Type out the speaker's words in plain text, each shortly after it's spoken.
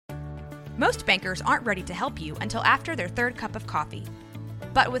Most bankers aren't ready to help you until after their third cup of coffee.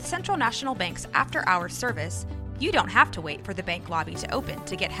 But with Central National Bank's after-hours service, you don't have to wait for the bank lobby to open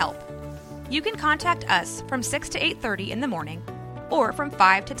to get help. You can contact us from 6 to 8:30 in the morning or from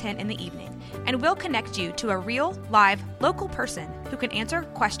 5 to 10 in the evening, and we'll connect you to a real, live, local person who can answer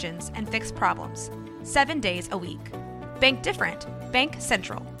questions and fix problems 7 days a week. Bank different. Bank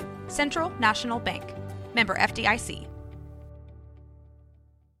Central. Central National Bank. Member FDIC.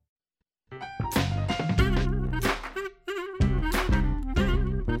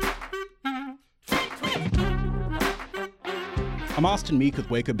 I'm Austin Meek with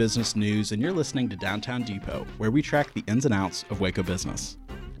Waco Business News, and you're listening to Downtown Depot, where we track the ins and outs of Waco business.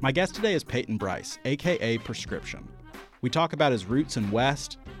 My guest today is Peyton Bryce, aka Prescription. We talk about his roots in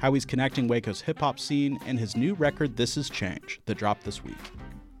West, how he's connecting Waco's hip-hop scene, and his new record, This Is Change, that dropped this week.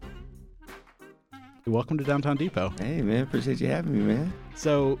 Welcome to Downtown Depot. Hey, man. Appreciate you having me, man.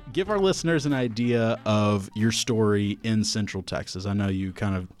 So give our listeners an idea of your story in Central Texas. I know you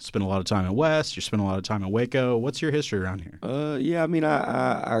kind of spent a lot of time in West. You spent a lot of time in Waco. What's your history around here? Yeah, I mean,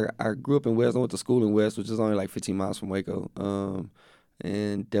 I grew up in West. I went to school in West, which is only like 15 miles from Waco.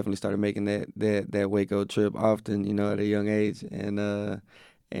 And definitely started making that Waco trip often, you know, at a young age. And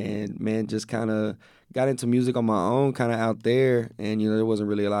man, just kind of got into music on my own, kind of out there. And, you know, there wasn't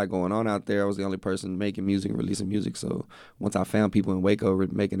really a lot going on out there. I was the only person making music and releasing music. So once I found people in Waco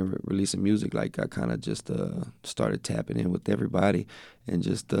making and releasing music, like I kind of just started tapping in with everybody and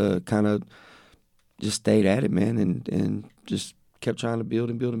just kind of just stayed at it, man, and just kept trying to build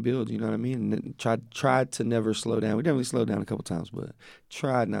and build and build, you know what I mean? And tried to never slow down. We definitely slowed down a couple times, but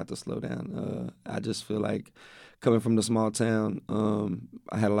tried not to slow down. I just feel like coming from the small town,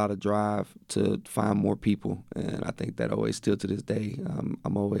 I had a lot of drive to find more people, and I think that always still to this day,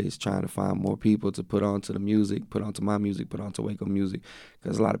 I'm always trying to find more people to put onto the music, put onto my music, put onto Waco music,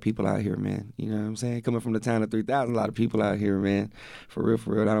 because a lot of people out here, man, you know what I'm saying? Coming from the town of 3,000, a lot of people out here, man, for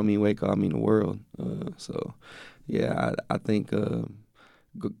real. I don't mean Waco, I mean the world. So, yeah, I think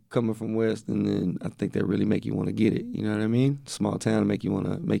coming from West, and then I think that really make you want to get it, you know what I mean? Small town make you want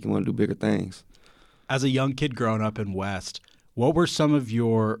to do bigger things. As a young kid growing up in West, what were some of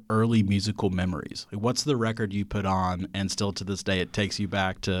your early musical memories? Like, what's the record you put on and still to this day it takes you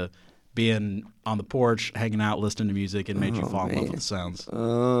back to being on the porch, hanging out, listening to music, and made you fall in love with the sounds?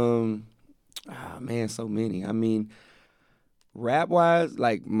 Man, so many. I mean, rap-wise,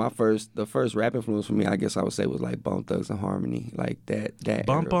 like the first rap influence for me, I guess I would say, was like Bone Thugs and Harmony, like that.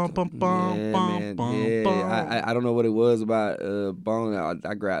 Bum, bum, bum, bum, yeah, bum, man. bum, Yeah, bum. I don't know what it was about Bone.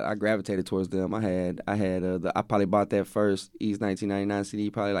 I gravitated towards them. I probably bought that first East 1999 CD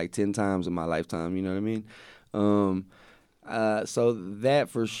probably like 10 times in my lifetime. You know what I mean? So that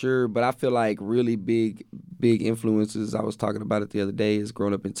for sure, but I feel like really big influences, I was talking about it the other day, is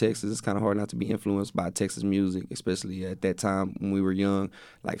growing up in Texas. It's kind of hard not to be influenced by Texas music, especially at that time when we were young.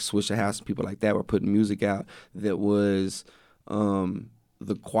 Like Swisher House and people like that were putting music out that was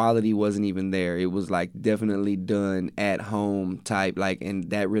the quality wasn't even there. It was like definitely done at home type, like, and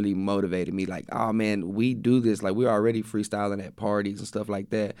that really motivated me. Like, oh man, we do this. Like, we're already freestyling at parties and stuff like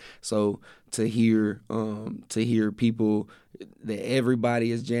that. So to hear people that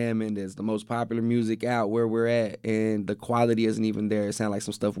everybody is jamming, that's the most popular music out where we're at, and the quality isn't even there. It sounds like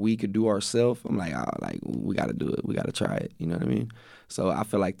some stuff we could do ourselves. I'm like, oh, like we got to do it. We got to try it. You know what I mean? So I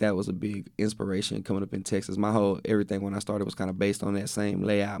feel like that was a big inspiration coming up in Texas. My whole everything when I started was kind of based on that same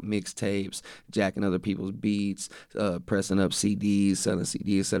layout, mixtapes, jacking other people's beats, pressing up CDs, selling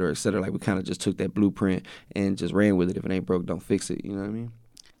CDs, et cetera, et cetera. Like we kind of just took that blueprint and just ran with it. If it ain't broke, don't fix it. You know what I mean?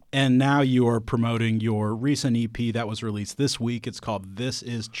 And now you are promoting your recent EP that was released this week. It's called This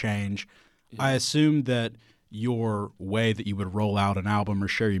Is Change. Yeah. I assume that your way that you would roll out an album or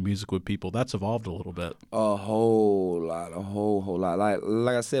share your music with people, that's evolved a little bit. A whole lot.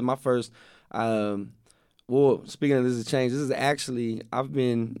 Like I said, my first, speaking of This Is Change, this is actually, I've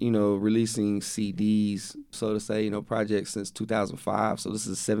been, releasing CDs, so to say, projects since 2005. So this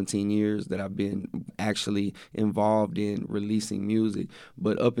is 17 years that I've been actually involved in releasing music.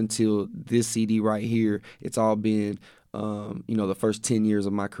 But up until this CD right here, it's all been the first 10 years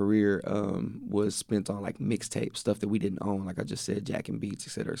of my career was spent on like mixtapes, stuff that we didn't own, like I just said, jacking beats,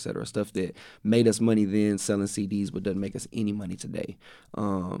 et cetera, stuff that made us money then, selling CDs, but doesn't make us any money today.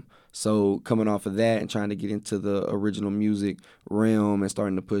 So coming off of that and trying to get into the original music realm and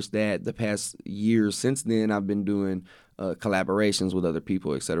starting to push that, the past years since then, I've been doing collaborations with other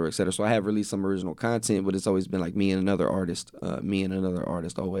people, et cetera, et cetera. So I have released some original content, but it's always been like me and another artist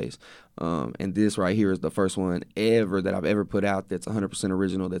always. And this right here is the first one ever that I've ever put out that's 100%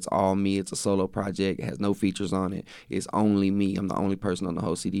 original. That's all me. It's a solo project. It has no features on it. It's only me. I'm the only person on the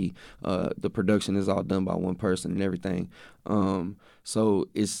whole CD. The production is all done by one person and everything. So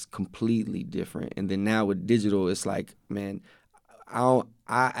it's completely different. And then now with digital, it's like, man, I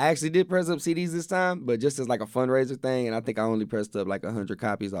actually did press up CDs this time, but just as like a fundraiser thing, and I think I only pressed up like 100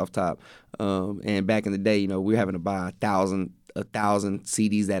 copies off top. And back in the day, we were having to buy 1,000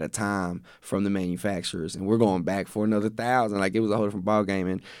 CDs at a time from the manufacturers, and we're going back for another 1,000. Like, it was a whole different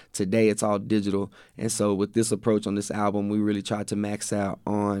ballgame. And today it's all digital. And so with this approach on this album, we really tried to max out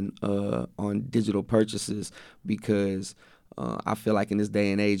on digital purchases because I feel like in this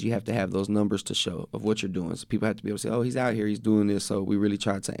day and age, you have to have those numbers to show of what you're doing. So people have to be able to say, oh, he's out here, he's doing this. So we really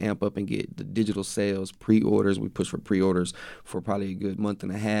tried to amp up and get the digital sales, pre-orders. We pushed for pre-orders for probably a good month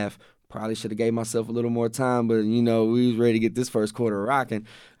and a half. Probably should have gave myself a little more time, but, we was ready to get this first quarter rocking.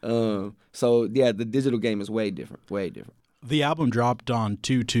 So, yeah, the digital game is way different. The album dropped on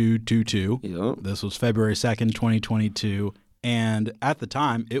 2/2/22. Yep. This was February 2nd, 2022. And at the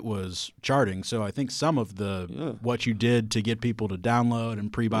time, it was charting. So I think some of what you did to get people to download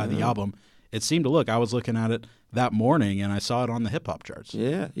and pre-buy the album, it seemed to look. I was looking at it that morning, and I saw it on the hip-hop charts.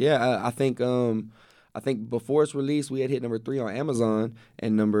 Yeah. I think before its release, we had hit number 3 on Amazon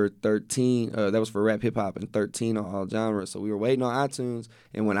and number 13. That was for rap hip-hop, and 13 on all genres. So we were waiting on iTunes,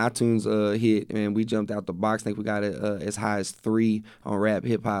 and when iTunes hit, and we jumped out the box, I think we got it as high as 3 on rap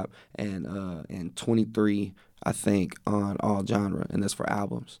hip-hop and 23, I think, on all genre, and that's for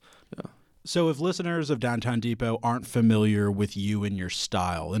albums. Yeah. So if listeners of Downtown Depot aren't familiar with you and your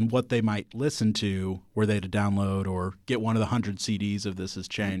style and what they might listen to were they to download or get one of the 100 CDs of This Is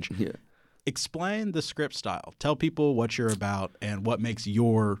Change, explain the script style. Tell people what you're about and what makes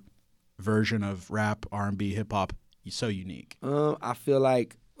your version of rap, R&B, hip-hop so unique. I feel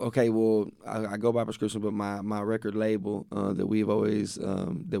like, okay, well, I go by prescription, but my record label that we've always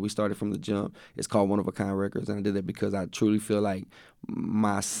that we started from the jump is called One of a Kind Records, and I did that because I truly feel like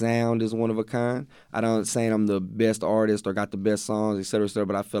my sound is one of a kind. I don't saying I'm the best artist or got the best songs, et cetera,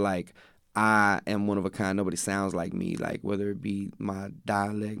 but I feel like I am one of a kind. Nobody sounds like me, like whether it be my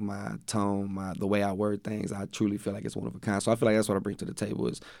dialect, my tone, the way I word things. I truly feel like it's one of a kind. So I feel like that's what I bring to the table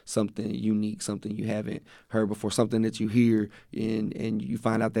is something unique, something you haven't heard before, something that you hear and you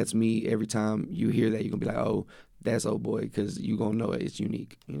find out that's me. Every time you hear that, you're going to be like, oh, that's Oh Boy, because you're going to know it's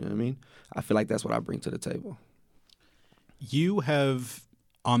unique. You know what I mean? I feel like that's what I bring to the table. You have,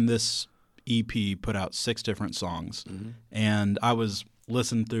 on this EP, put out 6 different songs, and I was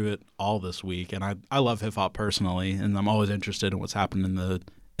listened through it all this week, and I love hip hop personally, and I'm always interested in what's happening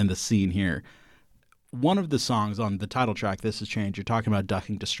in the scene here. One of the songs on the title track, This Is Change, you're talking about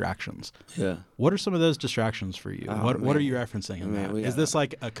ducking distractions. Yeah. What are some of those distractions for you? What are you referencing in that? Is this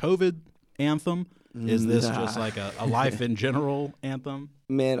like a COVID anthem? Is this just like a life in general anthem?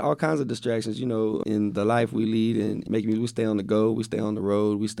 Man, all kinds of distractions, in the life we lead and make music. We stay on the go, we stay on the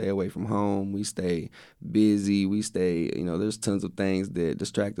road, we stay away from home, we stay busy, we stay, there's tons of things that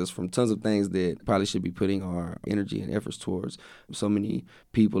distract us from tons of things that probably should be putting our energy and efforts towards. So many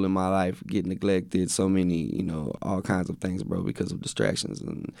people in my life get neglected, so many, all kinds of things, bro, because of distractions.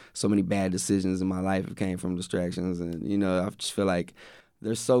 And so many bad decisions in my life came from distractions. And, I just feel like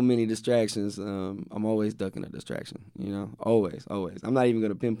there's so many distractions. I'm always ducking a distraction, always. I'm not even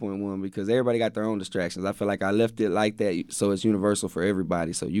going to pinpoint one because everybody got their own distractions. I feel like I left it like that so it's universal for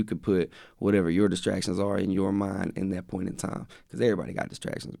everybody. So you could put whatever your distractions are in your mind in that point in time because everybody got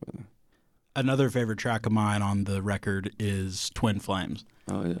distractions, man. Another favorite track of mine on the record is Twin Flames.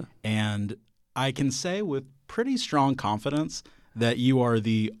 Oh, yeah. And I can say with pretty strong confidence that you are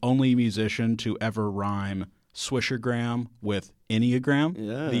the only musician to ever rhyme Swishergram with Enneagram,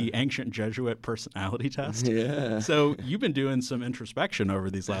 the ancient Jesuit personality test. Yeah. So you've been doing some introspection over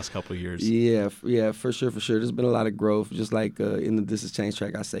these last couple of years. Yeah, for sure. There's been a lot of growth. Just like in the This Is Change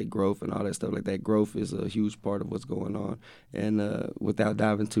track, I say growth and all that stuff like that. Growth is a huge part of what's going on. And without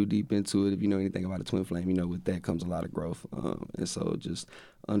diving too deep into it, if you know anything about a twin flame, with that comes a lot of growth. And so just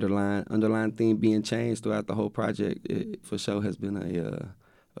underlying theme being changed throughout the whole project, it for sure has been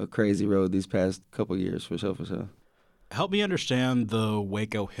a crazy road these past couple years, for sure. Help me understand the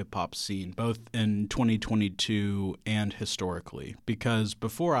Waco hip-hop scene, both in 2022 and historically, because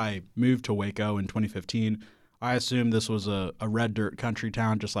before I moved to Waco in 2015, I assumed this was a red dirt country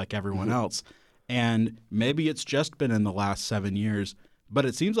town just like everyone else, and maybe it's just been in the last 7 years, but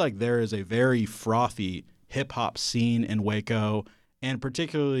it seems like there is a very frothy hip-hop scene in Waco, and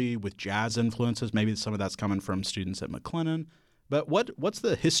particularly with jazz influences. Maybe some of that's coming from students at McLennan. But what's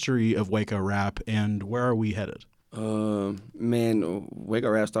the history of Waco rap, and where are we headed? Man, Waco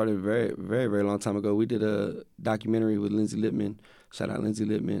Rap started very, very, very long time ago. We did a documentary with Lindsay Lippman. Shout out Lindsay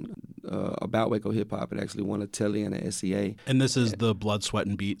Lippman, about Waco hip hop. It actually won a Telly and a SCA. And this is the Blood, Sweat,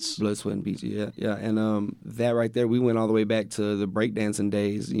 and Beats. Blood, Sweat, and Beats, yeah. And that right there, we went all the way back to the breakdancing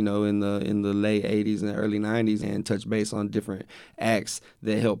days, in the late '80s and early '90s, and touched base on different acts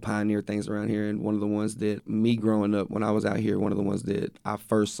that helped pioneer things around here. And one of the ones that me growing up, when I was out here, one of the ones that I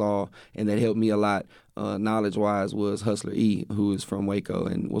first saw and that helped me a lot, knowledge-wise, was Hustler E, who is from Waco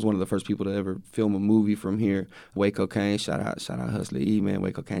and was one of the first people to ever film a movie from here. Waco Kane, shout out Hustler E, man.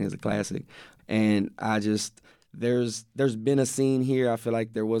 Waco Kane is a classic. And I just, there's been a scene here. I feel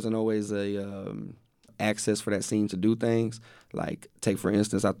like there wasn't always a access for that scene to do things. Like, take for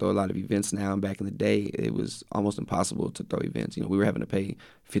instance, I throw a lot of events now, and back in the day, it was almost impossible to throw events. We were having to pay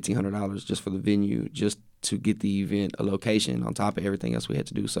 $1,500 just for the venue, just to get the event a location on top of everything else we had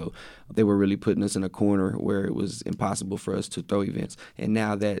to do. So they were really putting us in a corner where it was impossible for us to throw events. And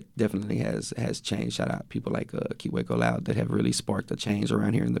now that definitely has changed. Shout out people like Keep Waco Loud that have really sparked a change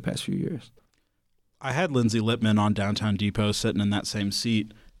around here in the past few years. I had Lindsay Lippman on Downtown Depot sitting in that same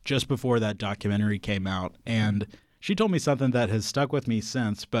seat just before that documentary came out, and she told me something that has stuck with me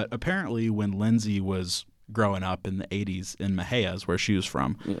since. But apparently when Lindsay was growing up in the 80s in Mejias, where she was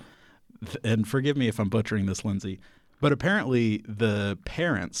from, and forgive me if I'm butchering this, Lindsay, but apparently the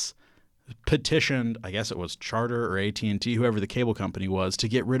parents petitioned, I guess it was Charter or AT&T, whoever the cable company was, to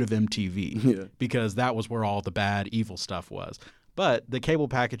get rid of MTV because that was where all the bad, evil stuff was. But the cable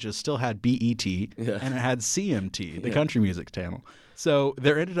packages still had BET and it had CMT, the country music channel. So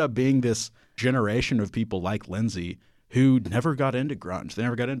there ended up being this generation of people like Lindsay who never got into grunge. They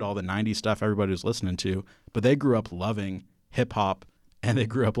never got into all the 90s stuff everybody was listening to, but they grew up loving hip-hop and they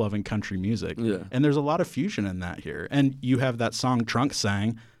grew up loving country music. Yeah. And there's a lot of fusion in that here. And you have that song Trunk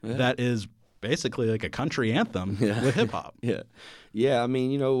Sang that is basically like a country anthem with hip-hop. Yeah, I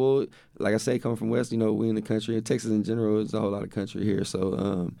mean, well, like I say, coming from West, we in the country. Texas in general is a whole lot of country here.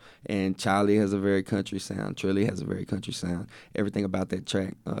 So, and Charlie has a very country sound. Trilly has a very country sound. Everything about that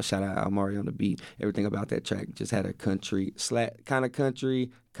track, shout out Almari on the beat, everything about that track just had a country, kind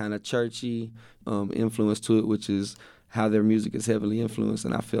of churchy influence to it, which is how their music is heavily influenced.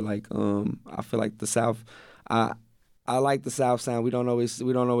 And I feel like the South, I like the South sound. We don't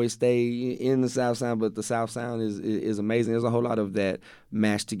always stay in the South sound, but the South sound is amazing. There's a whole lot of that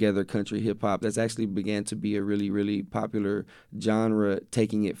mashed together country hip hop that's actually began to be a really, really popular genre,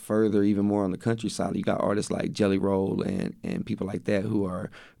 taking it further even more on the country side. You got artists like Jelly Roll and people like that who are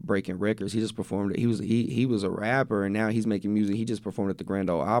breaking records. He just performed. He was a rapper, and now he's making music. He just performed at the Grand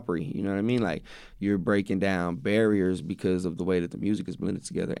Ole Opry. You know what I mean? Like, you're breaking down barriers because of the way that the music is blended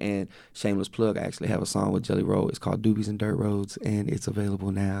together. And shameless plug, I actually have a song with Jelly Roll. It's called Doobies and Dirt Roads, and it's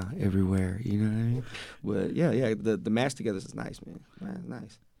available now everywhere. You know what I mean? But yeah, the mash together is nice, man.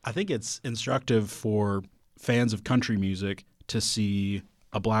 Nice. I think it's instructive for fans of country music to see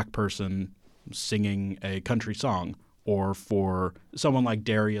a black person singing a country song, or for someone like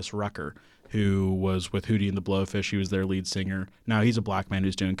Darius Rucker, who was with Hootie and the Blowfish. He was their lead singer. Now he's a black man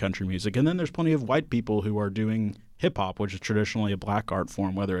who's doing country music. And then there's plenty of white people who are doing hip-hop, which is traditionally a black art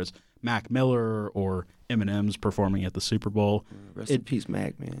form, whether it's Mac Miller or Eminem's performing at the Super Bowl. Rest in peace,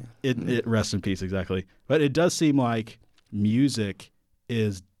 Mac, man. It rest in peace, exactly. But it does seem like music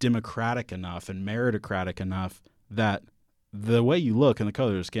is democratic enough and meritocratic enough that the way you look and the color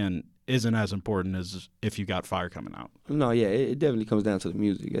of your skin isn't as important as if you got fire coming out. No, yeah, it definitely comes down to the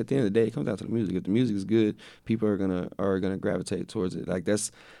music. At the end of the day, it comes down to the music. If the music is good, people are gonna gravitate towards it. Like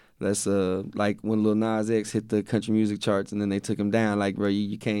that's like when Lil Nas X hit the country music charts and then they took him down. Like, bro,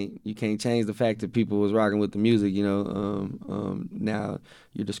 you can't change the fact that people was rocking with the music. Now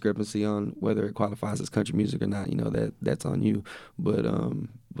your discrepancy on whether it qualifies as country music or not, that's on you. But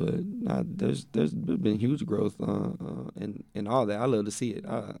there's been huge growth in all that. I love to see it.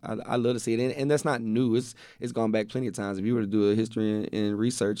 I love to see it, and that's not new. It's gone back plenty of times. If you were to do a history and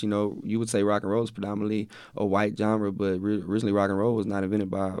research, you would say rock and roll is predominantly a white genre, but originally rock and roll was not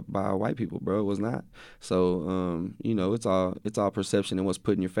invented by white people, bro. It was not. So it's all perception and what's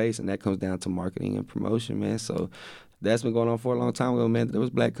put in your face, and that comes down to marketing and promotion, man. So that's been going on for a long time ago, man. There was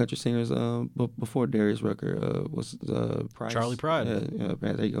black country singers before Darius Rucker. Was Price? Charlie Pride. Yeah,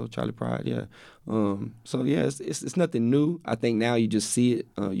 there you go, Charlie Pride. Yeah. So yeah, it's nothing new. I think now you just see it.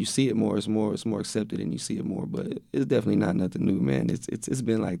 You see it more. It's more accepted, and you see it more. But it's definitely not nothing new, man. It's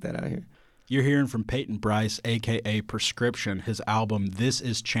been like that out here. You're hearing from Peyton Bryce, a.k.a. Prescription. His album, This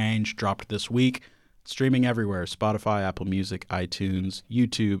Is Change, dropped this week. streaming everywhere, Spotify, Apple Music, iTunes,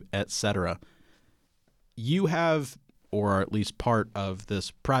 YouTube, etc. You have, or are at least part of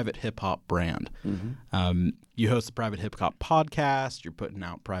this private hip-hop brand. You host the Private Hip Hop podcast. You're putting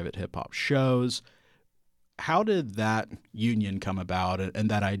out private hip-hop shows. How did that union come about and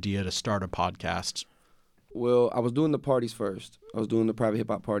that idea to start a podcast? Well, I was doing the parties first. I was doing the private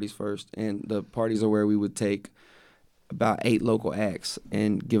hip-hop parties first, and the parties are where we would take about 8 local acts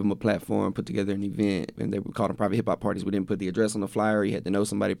and give them a platform, put together an event, and they would call them private hip-hop parties. We didn't put the address on the flyer. You had to know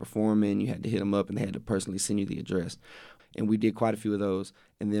somebody performing. You had to hit them up, and they had to personally send you the address. And we did quite a few of those.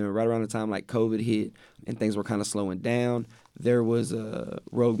 And then right around the time like COVID hit and things were kind of slowing down, there was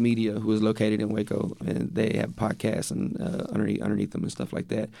Rogue Media, who was located in Waco, and they have podcasts and underneath them and stuff like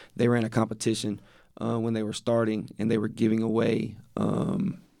that. They ran a competition when they were starting, and they were giving away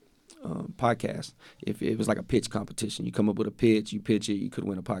podcasts. If it was like a pitch competition, you come up with a pitch, you pitch it, you could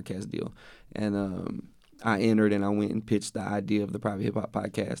win a podcast deal. And I entered, and I went and pitched the idea of the Private Hip Hop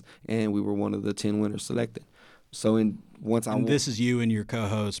podcast, and we were one of the 10 winners selected. So this is you and your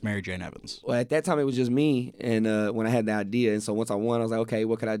co-host Mary Jane Evans. Well, at that time it was just me, and when I had the idea, and so once I won, I was like, okay,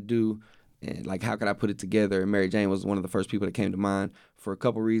 what could I do, and like how could I put it together? And Mary Jane was one of the first people that came to mind for a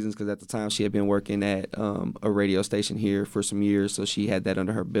couple reasons, because at the time she had been working at a radio station here for some years, so she had that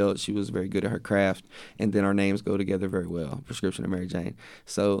under her belt. She was very good at her craft, and then our names go together very well, Prescription and Mary Jane.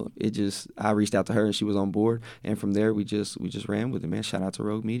 So I reached out to her, and she was on board, and from there we just ran with it, man. Shout out to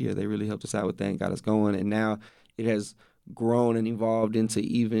Rogue Media. They really helped us out with that and got us going, and now it has grown and evolved into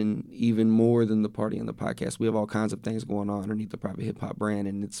even more than the party and the podcast. We have all kinds of things going on underneath the Private Hip Hop brand,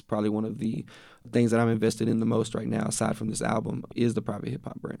 and it's probably one of the things that I'm invested in the most right now, aside from this album, is the Private Hip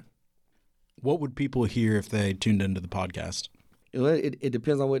Hop brand. What would people hear if they tuned into the podcast? It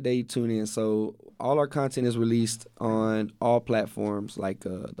depends on what day you tune in. So all our content is released on all platforms. Like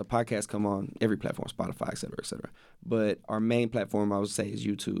the podcast come on every platform, Spotify, et cetera, et cetera. But our main platform, I would say, is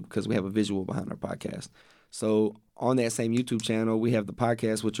YouTube, because we have a visual behind our podcast. So on that same YouTube channel, we have the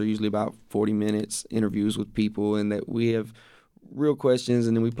podcast, which are usually about 40 minutes, interviews with people, and that we have real questions,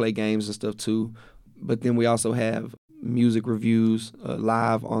 and then we play games and stuff too. But then we also have music reviews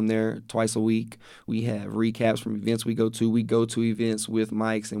live on there twice a week. We have recaps from events we go to. We go to events with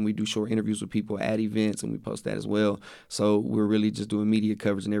mics, and we do short interviews with people at events, and we post that as well. So we're really just doing media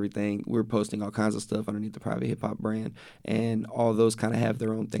coverage and everything. We're posting all kinds of stuff underneath the Private Hip Hop brand, and all those kind of have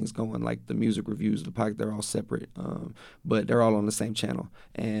their own things going, like the music reviews, the podcast, they're all separate, but they're all on the same channel.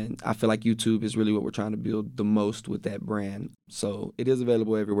 And I feel like YouTube is really what we're trying to build the most with that brand. So it is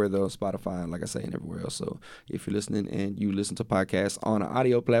available everywhere, though, Spotify, and like I say, and everywhere else. So if you're listening and you listen to podcasts on an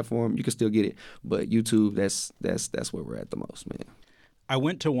audio platform, you can still get it. But YouTube, that's where we're at the most, man. I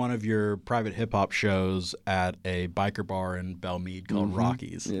went to one of your private hip-hop shows at a biker bar in Belmead called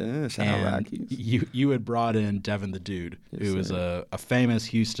Rockies. Yeah, shout out Rockies. You had brought in Devin the Dude, who is a famous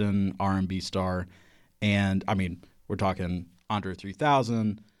Houston R&B star. And, I mean, we're talking Andre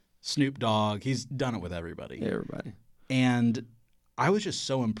 3000, Snoop Dogg. He's done it with everybody. Everybody. And I was just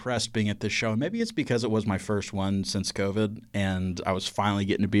so impressed being at this show. And maybe it's because it was my first one since COVID, and I was finally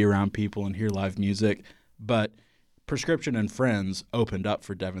getting to be around people and hear live music. But Prescription and Friends opened up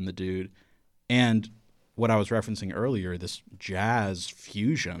for Devin the Dude. And what I was referencing earlier, this jazz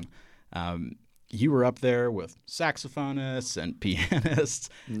fusion, you were up there with saxophonists and pianists,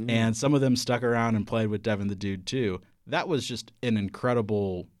 and some of them stuck around and played with Devin the Dude too. That was just an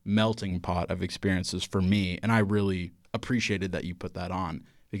incredible melting pot of experiences for me, and I really appreciated that you put that on,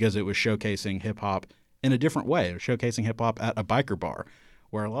 because it was showcasing hip-hop in a different way. It was showcasing hip-hop at a biker bar,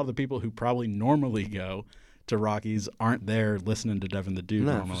 where a lot of the people who probably normally go to Rockies aren't there listening to Devin the Dude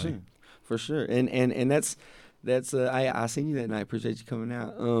normally. For sure. And that's I seen you that night. Appreciate you coming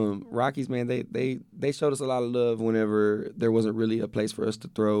out. Rockies, man, they showed us a lot of love whenever there wasn't really a place for us to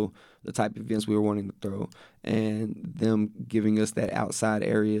throw the type of events we were wanting to throw, and them giving us that outside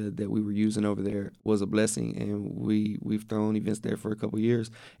area that we were using over there was a blessing. And we've thrown events there for a couple of years.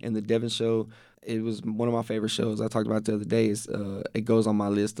 And the Devin show, it was one of my favorite shows. I talked about it the other day. It goes on my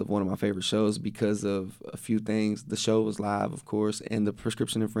list of one of my favorite shows because of a few things. The show was live, of course, and the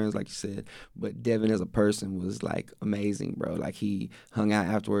Prescription and Friends, like you said. But Devin as a person was, like, amazing, bro. Like, he hung out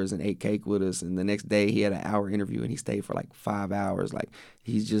afterwards and ate cake with us. And the next day he had an hour interview, and he stayed for, like, 5 hours. Like,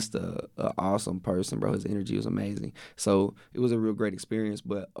 he's just a awesome person, bro. His energy was amazing. So it was a real great experience.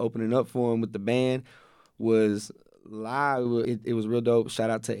 But opening up for him with the band was live. It was real dope. Shout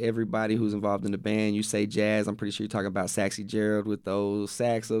out to everybody who's involved in the band. You say jazz, I'm pretty sure you're talking about Saxy Gerald with those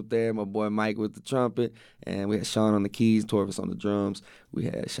sax up there, my boy Mike with the trumpet, and we had Sean on the keys, Torvis on the drums. We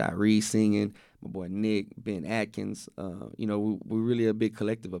had Shiree singing. my boy Nick, Ben Atkins. We're really a big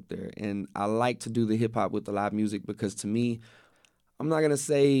collective up there. And I like to do the hip-hop with the live music because to me, I'm not going to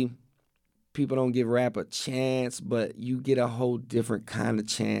say people don't give rap a chance, but you get a whole different kind of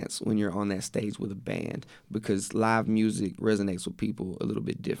chance when you're on that stage with a band because live music resonates with people a little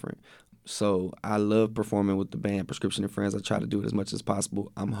bit different. So I love performing with the band Prescription and Friends. I try to do it as much as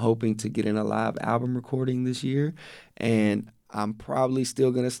possible. I'm hoping to get in a live album recording this year, and I'm probably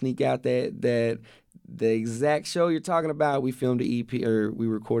still going to sneak out that the exact show you're talking about, we filmed an EP, or we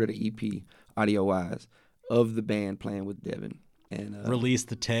recorded an EP audio-wise of the band playing with Devin. And release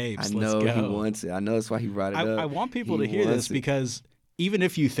the tapes. I know Let's go. he wants it. I know that's why he brought it up. I want people to hear this because even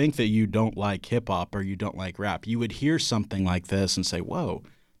if you think that you don't like hip hop or you don't like rap, you would hear something like this and say, "Whoa,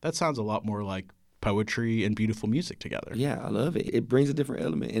 that sounds a lot more like poetry and beautiful music together." Yeah, I love it. It brings a different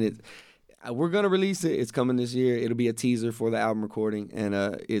element, and we're gonna release it. It's coming this year. It'll be a teaser for the album recording, and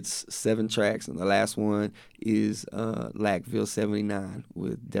it's 7 tracks, and the last one is Lackville 79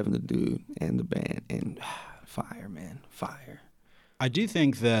 with Devin the Dude and the band, and fire, man, fire. I do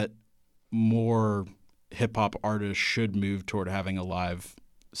think that more hip-hop artists should move toward having a live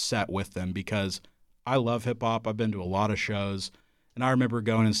set with them because I love hip-hop. I've been to a lot of shows, and I remember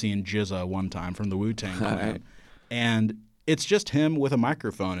going and seeing GZA one time from the Wu-Tang Clan. Right. And it's just him with a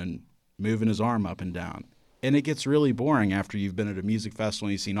microphone and moving his arm up and down. And it gets really boring after you've been at a music festival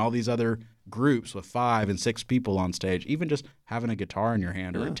and you've seen all these other groups with 5 and 6 people on stage, even just having a guitar in your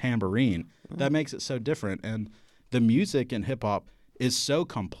hand or a tambourine. That makes it so different. And the music in hip-hop is so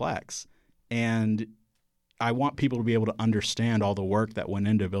complex, and I want people to be able to understand all the work that went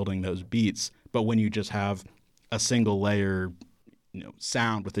into building those beats. But when you just have a single layer,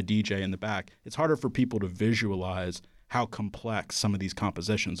 sound with a DJ in the back, it's harder for people to visualize how complex some of these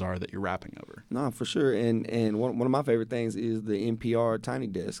compositions are that you're rapping over. No, for sure. And one of my favorite things is the NPR Tiny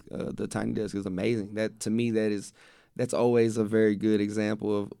Desk. The Tiny Desk is amazing. That to me, that's always a very good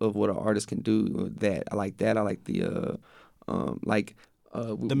example of what an artist can do. I like that. I like the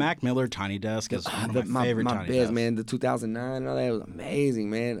the Mac Miller Tiny Desk is one of my favorite Tiny Desks. Man. The 2009 and all that was amazing,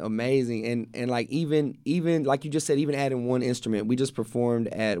 man, amazing. And like even like you just said, even adding one instrument. We just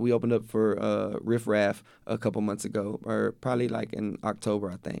we opened up for Riff Raff a couple months ago, or probably like in October,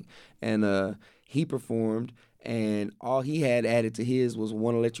 I think. And he performed. And all he had added to his was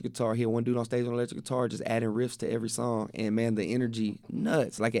one electric guitar. He had one dude on stage on electric guitar just adding riffs to every song. And, man, the energy,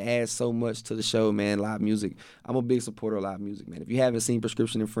 nuts. Like, it adds so much to the show, man, live music. I'm a big supporter of live music, man. If you haven't seen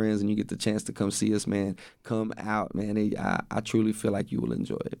Prescription and Friends and you get the chance to come see us, man, come out, man. I truly feel like you will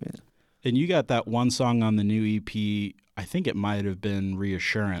enjoy it, man. And you got that one song on the new EP, I think it might have been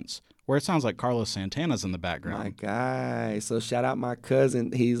Reassurance, where it sounds like Carlos Santana's in the background. My guy. So shout out my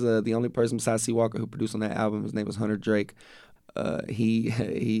cousin. He's the only person besides C. Walker who produced on that album. His name is Hunter Drake. He's I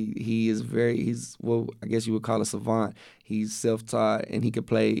guess you would call a savant. He's self-taught and he can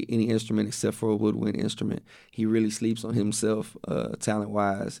play any instrument except for a woodwind instrument. He really sleeps on himself,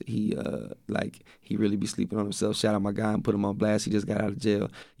 talent-wise. He really be sleeping on himself. Shout out my guy and put him on blast. He just got out of jail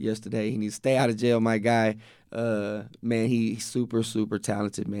yesterday. He needs to stay out of jail, my guy. Man, he's super, super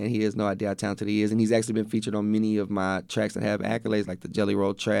talented, man. He has no idea how talented he is. And he's actually been featured on many of my tracks that have accolades, like the Jelly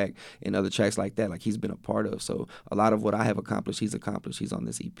Roll track and other tracks like that, like he's been a part of. So a lot of what I have accomplished, he's accomplished. He's on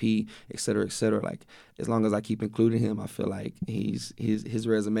this EP, et cetera, et cetera. Like, as long as I keep including him, I feel like his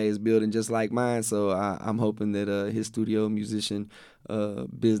resume is building just like mine. So I'm hoping that his studio musician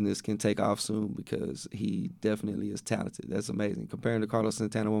business can take off soon because he definitely is talented. That's amazing. Comparing to Carlos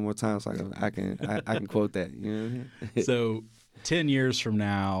Santana one more time, so I can quote that. You know what I mean? So 10 years from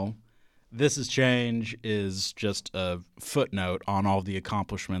now, This Is Change is just a footnote on all the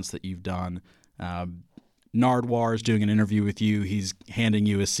accomplishments that you've done. Nardwuar is doing an interview with you. He's handing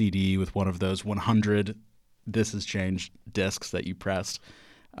you a CD with one of those 100 This Is Change discs that you pressed.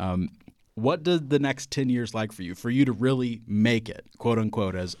 What does the next 10 years like for you to really make it, quote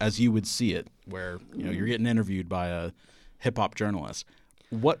unquote, as you would see it, where you're getting interviewed by a hip hop journalist?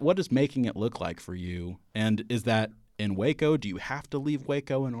 What does making it look like for you? And is that in Waco? Do you have to leave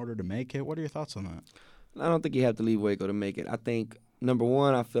Waco in order to make it? What are your thoughts on that? I don't think you have to leave Waco to make it. I think number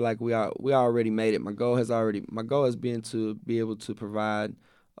one, I feel like we already made it. My goal has been to be able to provide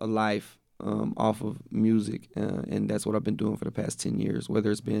a life off of music, and that's what I've been doing for the past 10 years,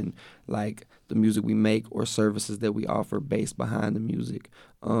 whether it's been like the music we make or services that we offer based behind the music.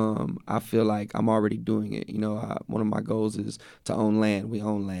 I feel like I'm already doing it. One of my goals is to own land. We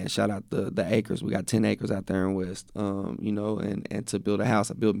own land. Shout out the acres. We got 10 acres out there in West, and to build a house.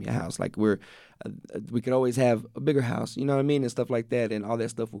 I built me a house. Like we could always have a bigger house, you know what I mean, and stuff like that, and all that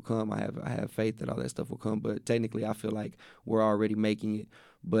stuff will come. I have faith that all that stuff will come, but technically I feel like we're already making it.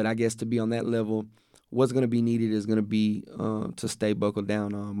 But I guess to be on that level, what's going to be needed is going to be to stay buckled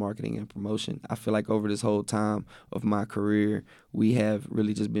down on marketing and promotion. I feel like over this whole time of my career, we have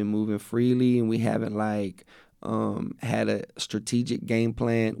really just been moving freely, and we haven't had a strategic game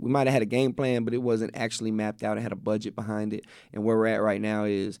plan. We might have had a game plan, but it wasn't actually mapped out and had a budget behind it. And where we're at right now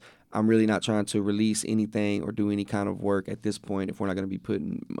is I'm really not trying to release anything or do any kind of work at this point if we're not going to be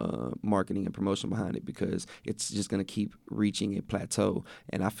putting marketing and promotion behind it, because it's just going to keep reaching a plateau.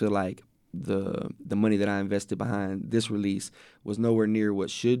 And I feel like the money that I invested behind this release was nowhere near what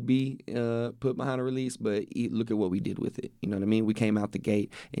should be put behind a release, but look at what we did with it. You know what I mean? We came out the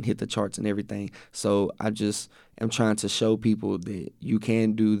gate and hit the charts and everything. So I just am trying to show people that you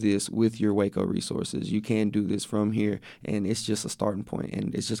can do this with your Waco resources. You can do this from here, and it's just a starting point,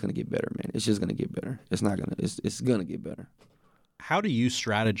 and it's just going to get better, man. It's just going to get better. It's going to get better. How do you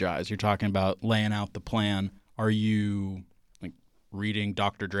strategize? You're talking about laying out the plan. Are you reading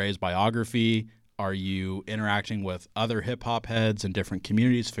Dr. Dre's biography? Are you interacting with other hip-hop heads in different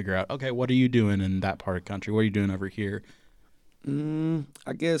communities to figure out, okay, what are you doing in that part of the country? What are you doing over here?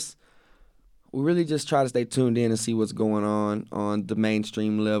 I guess we really just try to stay tuned in and see what's going on the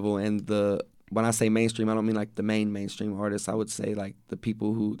mainstream level. And when I say mainstream, I don't mean like the mainstream artists. I would say like the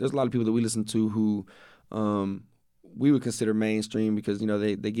people who – there's a lot of people that we listen to who we would consider mainstream because, you know,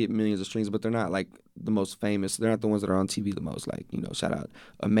 they get millions of streams, but they're not like the most famous. They're not the ones that are on TV the most. Like, you know, shout out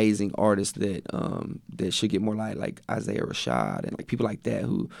amazing artists that should get more light, like Isaiah Rashad and like people like that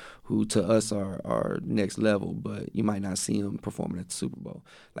who to us are next level, but you might not see them performing at the Super Bowl.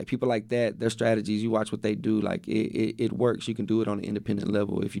 Like people like that, their strategies, you watch what they do, like it works. You can do it on an independent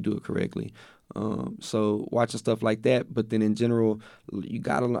level if you do it correctly. So watching stuff like that, but then in general,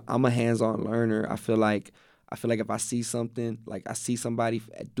 I'm a hands-on learner. I feel like if I see something, like I see somebody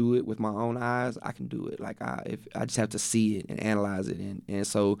do it with my own eyes, I can do it. Like I just have to see it and analyze it. And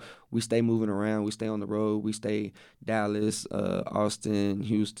so we stay moving around. We stay on the road. We stay Dallas, Austin,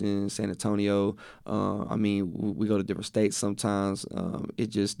 Houston, San Antonio. We go to different states sometimes. It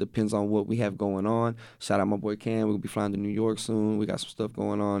just depends on what we have going on. Shout out my boy Cam. We'll be flying to New York soon. We got some stuff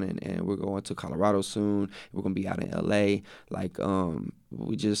going on, and we're going to Colorado soon. We're going to be out in L.A.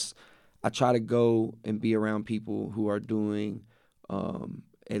 I try to go and be around people who are doing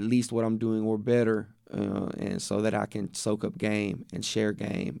at least what I'm doing or better, and so that I can soak up game and share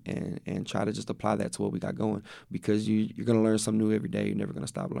game and try to just apply that to what we got going, because you're going to learn something new every day. You're never going to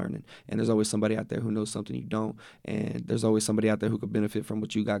stop learning. And there's always somebody out there who knows something you don't, and there's always somebody out there who could benefit from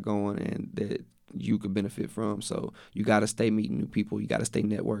what you got going and that you could benefit from. So you got to stay meeting new people. You got to stay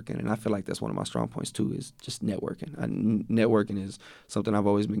networking. And I feel like that's one of my strong points too, is just networking. Networking is something I've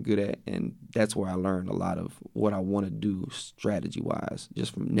always been good at, and that's where I learned a lot of what I want to do strategy-wise,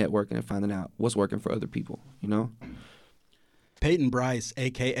 just from networking and finding out what's working for other people, you know? Peyton Bryce,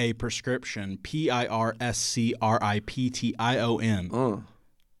 a.k.a. Prescription, Pirscription.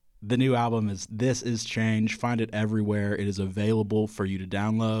 The new album is This Is Change. Find it everywhere. It is available for you to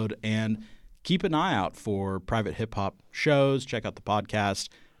download, and keep an eye out for private hip-hop shows. Check out the podcast,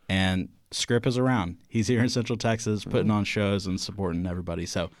 and Scrip is around. He's here in Central Texas putting on shows and supporting everybody.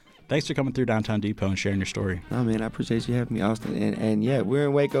 So thanks for coming through Downtown Depot and sharing your story. Oh, man, I appreciate you having me, Austin. And yeah, we're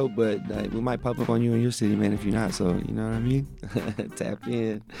in Waco, but we might pop up on you in your city, man, if you're not. So, you know what I mean? Tap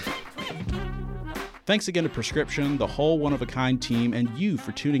in. Thanks again to Prescription, the whole one-of-a-kind team, and you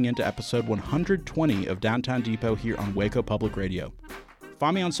for tuning in to episode 120 of Downtown Depot here on Waco Public Radio.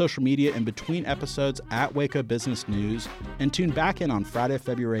 Find me on social media in between episodes at Waco Business News, and tune back in on Friday,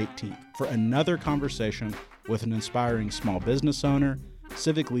 February 18th for another conversation with an inspiring small business owner,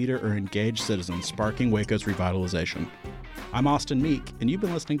 civic leader, or engaged citizen sparking Waco's revitalization. I'm Austin Meek, and you've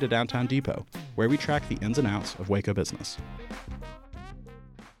been listening to Downtown Depot, where we track the ins and outs of Waco business.